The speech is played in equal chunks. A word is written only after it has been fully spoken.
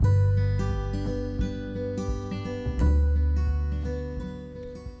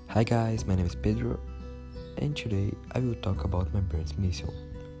Hi guys, my name is Pedro, and today I will talk about my brand's mission.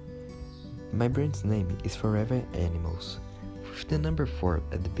 My brand's name is Forever Animals, with the number 4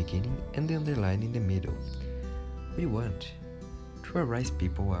 at the beginning and the underline in the middle. We want to raise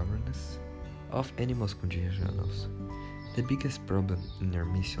people awareness of animals conditions. The biggest problem in our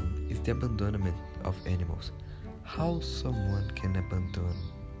mission is the abandonment of animals. How someone can abandon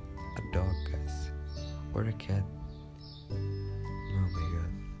a dog, guys, or a cat. Oh my god.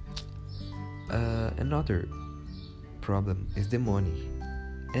 Another problem is the money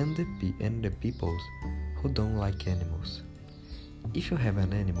and the people who don't like animals. If you have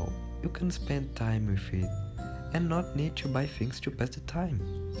an animal, you can spend time with it and not need to buy things to pass the time.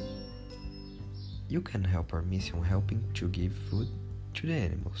 You can help our mission helping to give food to the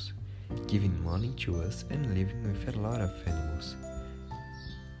animals, giving money to us and living with a lot of animals.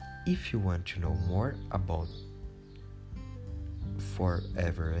 If you want to know more about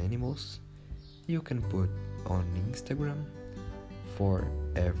Forever Animals, you can put on Instagram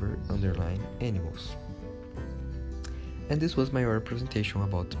forever_animals. And this was my presentation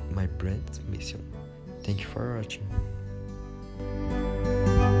about my brand mission. Thank you for watching.